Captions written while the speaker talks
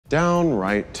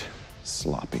Downright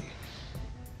sloppy.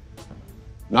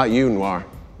 Not you, Noir.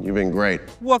 You've been great.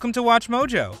 Welcome to Watch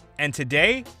Mojo, and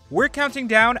today we're counting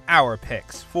down our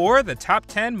picks for the top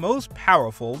 10 most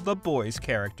powerful The Boys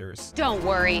characters. Don't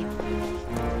worry.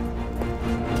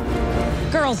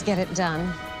 Girls get it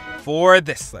done. For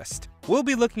this list, we'll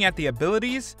be looking at the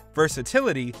abilities,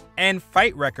 versatility, and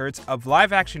fight records of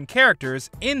live-action characters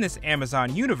in this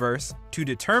Amazon universe to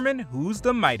determine who's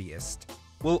the mightiest.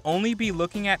 We'll only be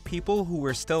looking at people who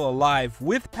were still alive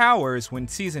with powers when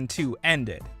Season 2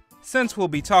 ended. Since we'll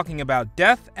be talking about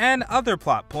death and other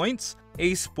plot points,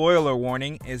 a spoiler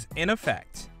warning is in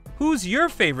effect. Who's your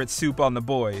favorite Supe on The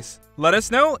Boys? Let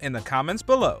us know in the comments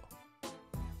below.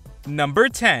 Number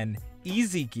 10.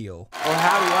 Ezekiel. Or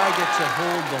how do I get to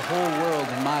hold the whole world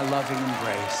in my loving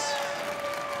embrace?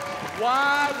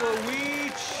 Why were we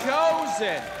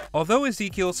chosen? Although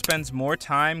Ezekiel spends more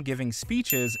time giving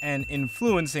speeches and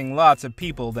influencing lots of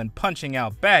people than punching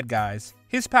out bad guys,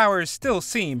 his powers still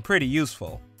seem pretty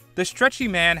useful. The stretchy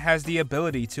man has the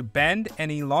ability to bend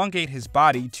and elongate his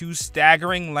body to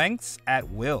staggering lengths at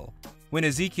will. When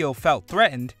Ezekiel felt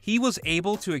threatened, he was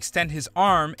able to extend his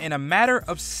arm in a matter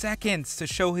of seconds to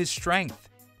show his strength.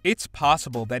 It's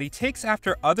possible that he takes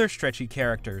after other stretchy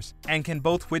characters and can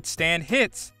both withstand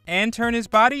hits and turn his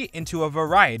body into a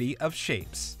variety of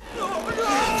shapes.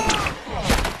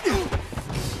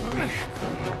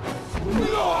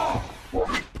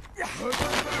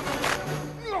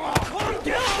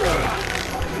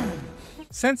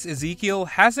 Since Ezekiel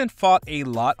hasn't fought a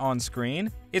lot on screen,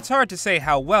 it's hard to say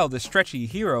how well the stretchy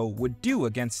hero would do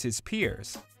against his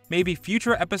peers. Maybe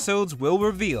future episodes will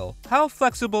reveal how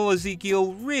flexible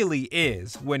Ezekiel really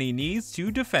is when he needs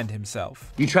to defend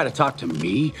himself. You try to talk to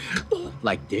me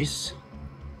like this?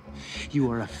 You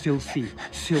are a filthy,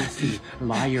 filthy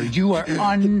liar. You are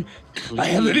unclean. I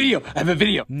have a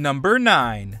video. Number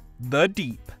 9. The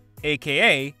Deep,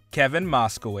 aka Kevin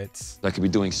Moskowitz. I could be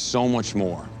doing so much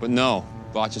more, but no.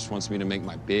 Bot just wants me to make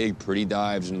my big, pretty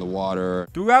dives in the water.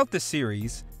 Throughout the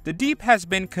series, the Deep has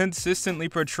been consistently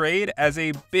portrayed as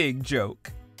a big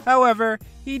joke. However,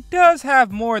 he does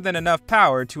have more than enough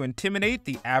power to intimidate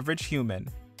the average human.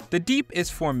 The Deep is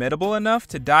formidable enough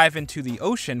to dive into the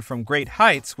ocean from great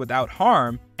heights without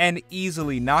harm and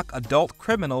easily knock adult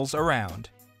criminals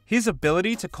around. His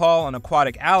ability to call on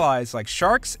aquatic allies like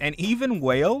sharks and even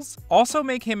whales also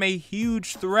make him a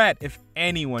huge threat if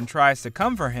anyone tries to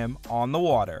come for him on the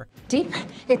water. Deep,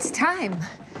 it's time.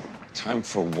 Time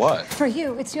for what? For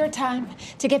you, it's your time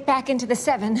to get back into the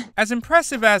 7. As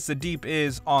impressive as the Deep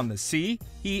is on the sea,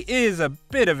 he is a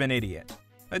bit of an idiot.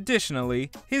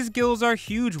 Additionally, his gills are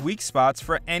huge weak spots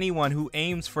for anyone who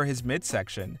aims for his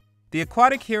midsection. The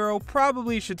aquatic hero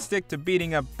probably should stick to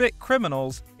beating up bit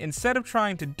criminals instead of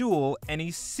trying to duel any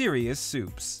serious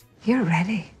Supes. You're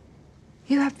ready.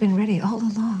 You have been ready all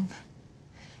along.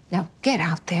 Now get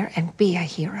out there and be a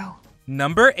hero.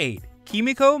 Number 8.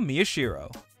 Kimiko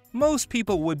Miyashiro. Most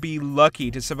people would be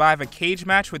lucky to survive a cage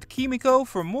match with Kimiko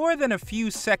for more than a few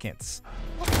seconds.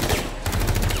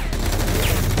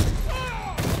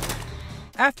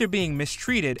 After being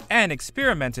mistreated and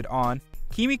experimented on,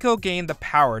 Kimiko gained the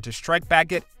power to strike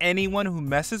back at anyone who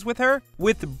messes with her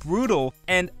with brutal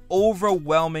and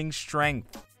overwhelming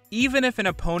strength. Even if an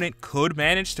opponent could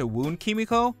manage to wound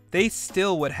Kimiko, they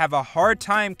still would have a hard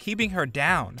time keeping her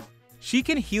down. She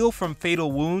can heal from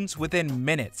fatal wounds within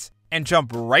minutes and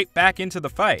jump right back into the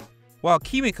fight. While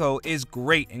Kimiko is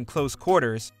great in close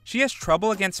quarters, she has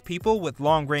trouble against people with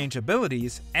long-range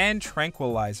abilities and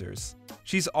tranquilizers.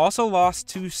 She's also lost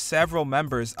to several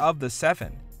members of the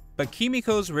 7. But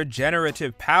Kimiko's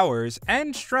regenerative powers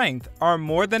and strength are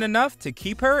more than enough to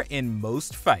keep her in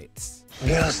most fights.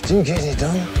 Girls do get it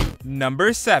done.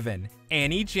 Number 7.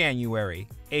 Annie January,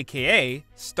 aka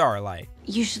Starlight.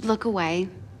 You should look away.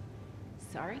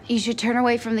 Sorry? You should turn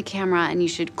away from the camera and you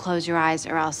should close your eyes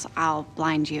or else I'll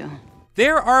blind you.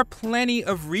 There are plenty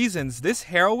of reasons this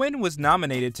heroine was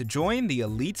nominated to join the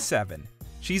Elite 7.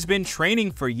 She's been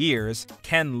training for years,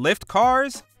 can lift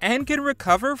cars, and can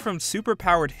recover from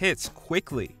superpowered hits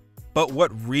quickly. But what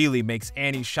really makes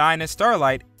Annie shine as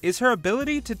Starlight is her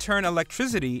ability to turn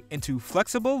electricity into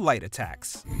flexible light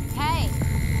attacks. Hey!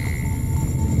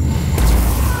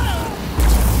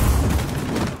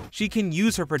 She can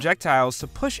use her projectiles to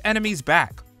push enemies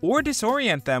back or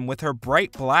disorient them with her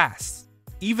bright blasts.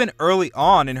 Even early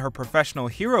on in her professional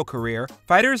hero career,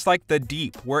 fighters like the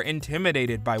Deep were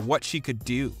intimidated by what she could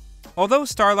do. Although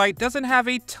Starlight doesn't have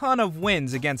a ton of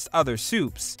wins against other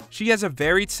Supes, she has a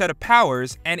varied set of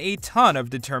powers and a ton of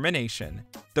determination.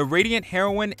 The Radiant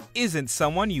heroine isn't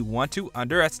someone you want to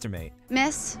underestimate.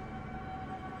 Miss,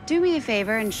 do me a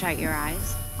favor and shut your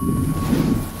eyes.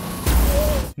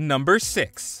 Number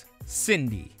 6.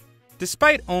 Cindy.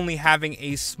 Despite only having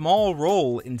a small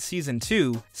role in Season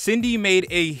 2, Cindy made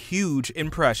a huge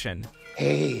impression.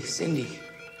 Hey, Cindy.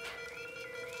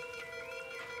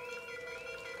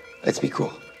 Let's be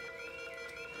cool.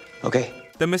 Okay?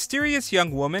 The mysterious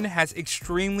young woman has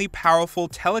extremely powerful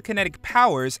telekinetic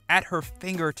powers at her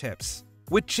fingertips.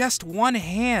 With just one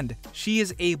hand, she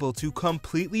is able to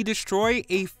completely destroy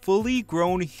a fully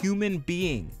grown human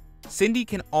being. Cindy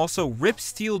can also rip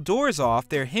steel doors off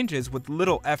their hinges with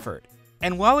little effort.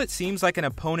 And while it seems like an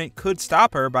opponent could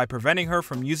stop her by preventing her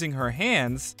from using her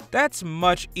hands, that's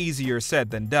much easier said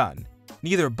than done.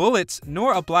 Neither bullets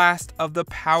nor a blast of the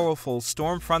powerful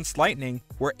Stormfront's lightning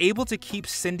were able to keep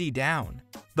Cindy down.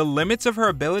 The limits of her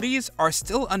abilities are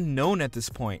still unknown at this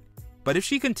point, but if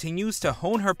she continues to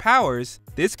hone her powers,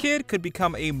 this kid could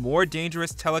become a more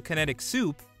dangerous telekinetic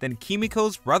Supe than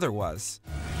Kimiko's brother was.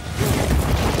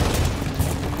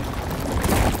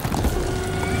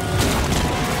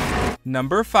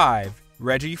 Number 5.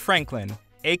 Reggie Franklin,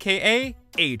 aka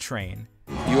A-Train.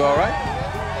 You alright?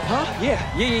 Huh?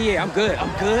 Yeah, I'm good.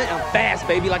 I'm fast,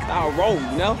 baby, like our roll,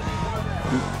 you know?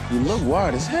 You look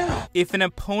wired as hell. If an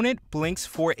opponent blinks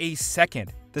for a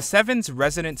second, the Seven's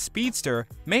resident speedster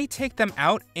may take them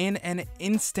out in an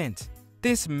instant.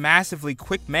 This massively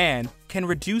quick man can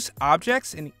reduce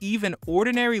objects and even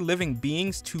ordinary living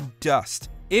beings to dust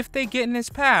if they get in his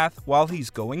path while he's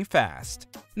going fast.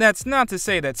 That's not to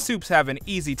say that Supes have an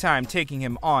easy time taking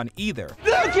him on either.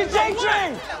 Look at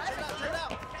A-Train!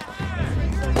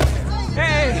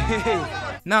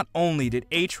 Hey! Not only did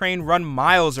A-Train run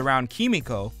miles around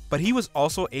Kimiko, but he was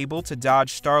also able to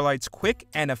dodge Starlight's quick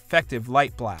and effective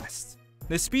light blasts.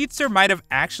 The speedster might have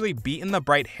actually beaten the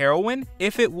bright heroine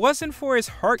if it wasn't for his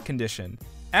heart condition.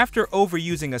 After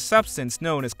overusing a substance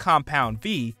known as Compound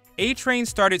V, A-Train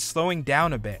started slowing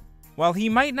down a bit. While he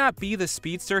might not be the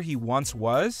speedster he once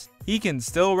was, he can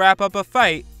still wrap up a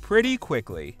fight pretty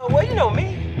quickly. Well, you know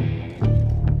me.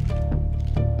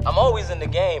 I'm always in the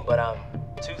game, but I'm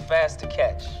too fast to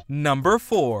catch. Number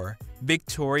 4.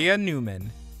 Victoria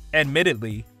Newman.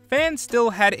 Admittedly, fans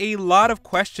still had a lot of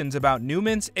questions about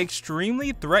Newman's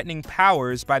extremely threatening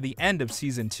powers by the end of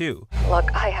Season 2.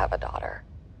 Look, I have a daughter.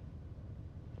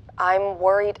 I'm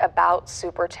worried about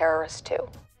super terrorists too.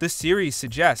 The series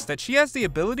suggests that she has the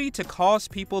ability to cause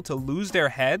people to lose their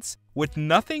heads with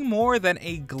nothing more than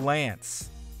a glance.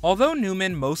 Although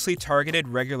Newman mostly targeted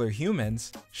regular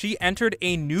humans, she entered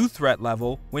a new threat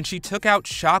level when she took out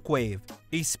Shockwave,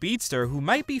 a speedster who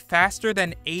might be faster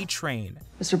than A-Train.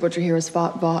 Mr. Butcher here has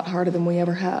fought Vought harder than we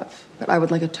ever have, but I would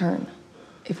like a turn,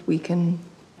 if we can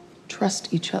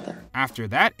trust each other. After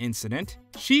that incident,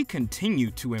 she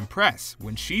continued to impress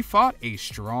when she fought a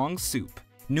strong Supe.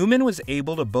 Newman was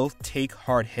able to both take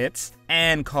hard hits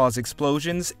and cause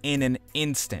explosions in an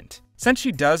instant. Since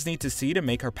she does need to see to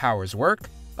make her powers work,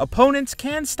 opponents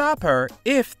can stop her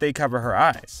if they cover her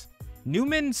eyes.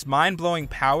 Newman's mind-blowing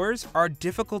powers are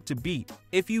difficult to beat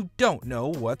if you don't know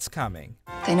what's coming.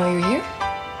 They know you're here?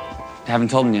 I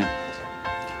haven't told him yet.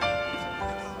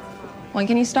 When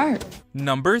can you start?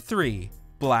 Number 3.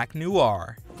 Black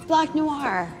Noir. Black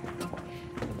Noir.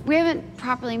 We haven't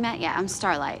properly met yet. I'm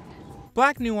Starlight.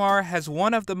 Black Noir has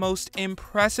one of the most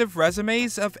impressive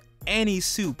resumes of any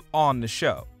Supe on the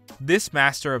show. This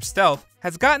master of stealth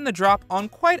has gotten the drop on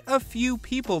quite a few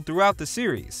people throughout the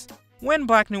series. When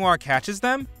Black Noir catches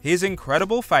them, his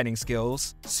incredible fighting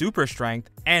skills, super strength,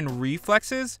 and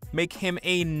reflexes make him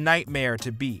a nightmare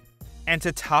to beat. And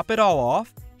to top it all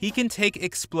off, he can take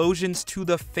explosions to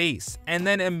the face and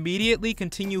then immediately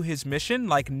continue his mission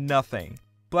like nothing.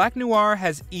 Black Noir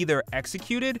has either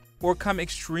executed or come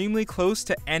extremely close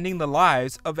to ending the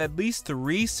lives of at least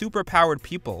 3 superpowered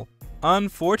people.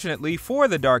 Unfortunately for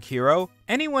the Dark Hero,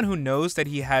 anyone who knows that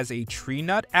he has a tree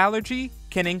nut allergy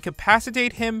can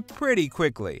incapacitate him pretty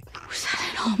quickly. Was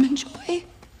that an almond joy?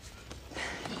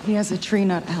 He has a tree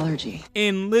nut allergy.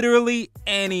 In literally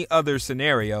any other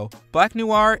scenario, Black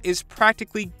Noir is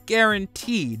practically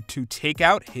guaranteed to take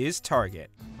out his target.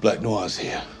 Black Noir's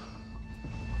here.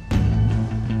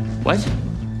 What?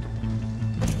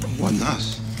 Wasn't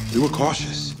us. We were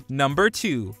cautious. Number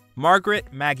 2.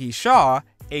 Margaret Maggie Shaw,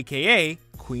 aka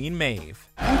Queen Maeve.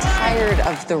 I'm tired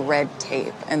of the red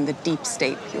tape and the deep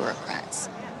state bureaucrats.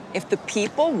 If the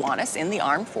people want us in the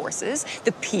armed forces,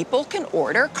 the people can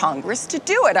order Congress to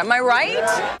do it, am I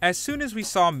right? As soon as we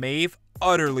saw Maeve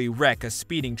utterly wreck a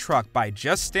speeding truck by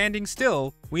just standing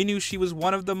still, we knew she was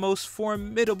one of the most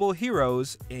formidable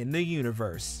heroes in the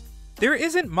universe. There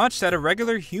isn't much that a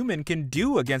regular human can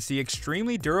do against the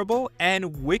extremely durable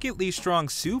and wickedly strong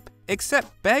Supe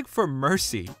except beg for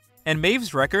mercy. And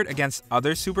Maeve's record against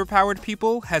other superpowered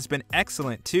people has been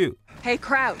excellent too. Hey,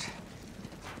 crowd.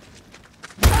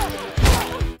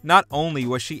 Not only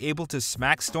was she able to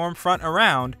smack Stormfront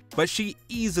around, but she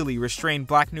easily restrained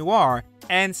Black Noir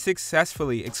and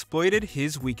successfully exploited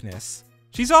his weakness.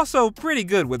 She's also pretty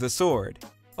good with a sword.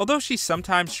 Although she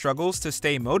sometimes struggles to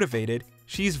stay motivated,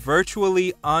 she's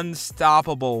virtually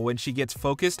unstoppable when she gets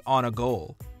focused on a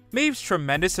goal. Maeve's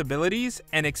tremendous abilities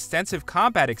and extensive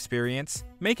combat experience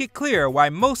make it clear why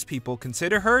most people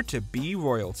consider her to be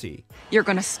royalty. You're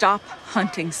gonna stop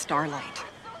hunting Starlight.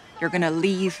 You're gonna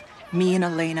leave me and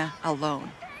Elena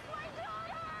alone.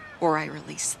 Or I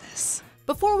release this.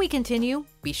 Before we continue,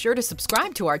 be sure to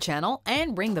subscribe to our channel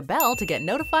and ring the bell to get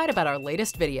notified about our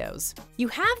latest videos. You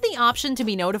have the option to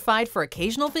be notified for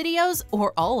occasional videos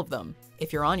or all of them.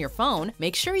 If you're on your phone,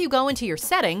 make sure you go into your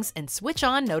settings and switch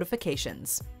on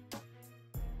notifications.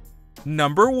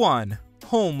 Number 1.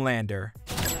 Homelander.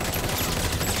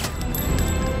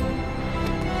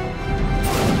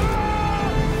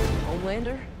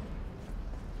 Homelander?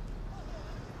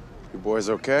 You boys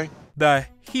okay? The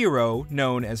hero,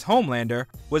 known as Homelander,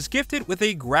 was gifted with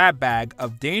a grab bag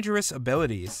of dangerous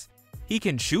abilities. He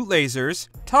can shoot lasers,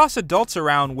 toss adults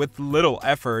around with little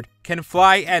effort, can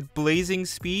fly at blazing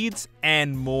speeds,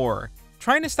 and more.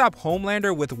 Trying to stop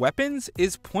Homelander with weapons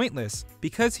is pointless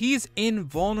because he's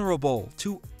invulnerable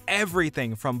to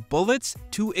everything from bullets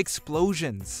to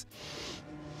explosions.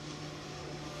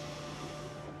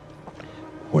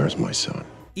 Where's my son?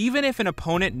 Even if an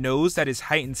opponent knows that his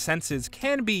heightened senses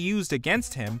can be used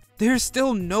against him, there's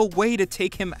still no way to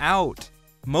take him out.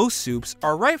 Most Supes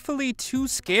are rightfully too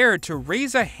scared to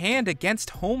raise a hand against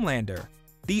Homelander.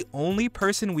 The only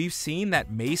person we've seen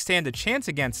that may stand a chance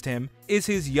against him is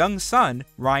his young son,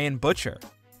 Ryan Butcher.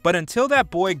 But until that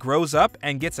boy grows up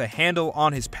and gets a handle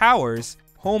on his powers,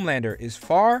 Homelander is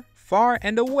far, far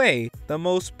and away the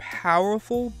most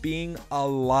powerful being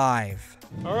alive.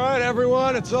 All right,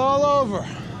 everyone, it's all over.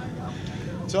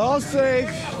 It's all safe.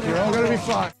 You're all gonna be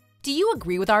fine. Do you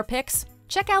agree with our picks?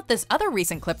 Check out this other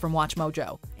recent clip from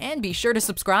WatchMojo, and be sure to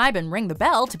subscribe and ring the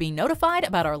bell to be notified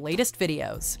about our latest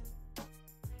videos.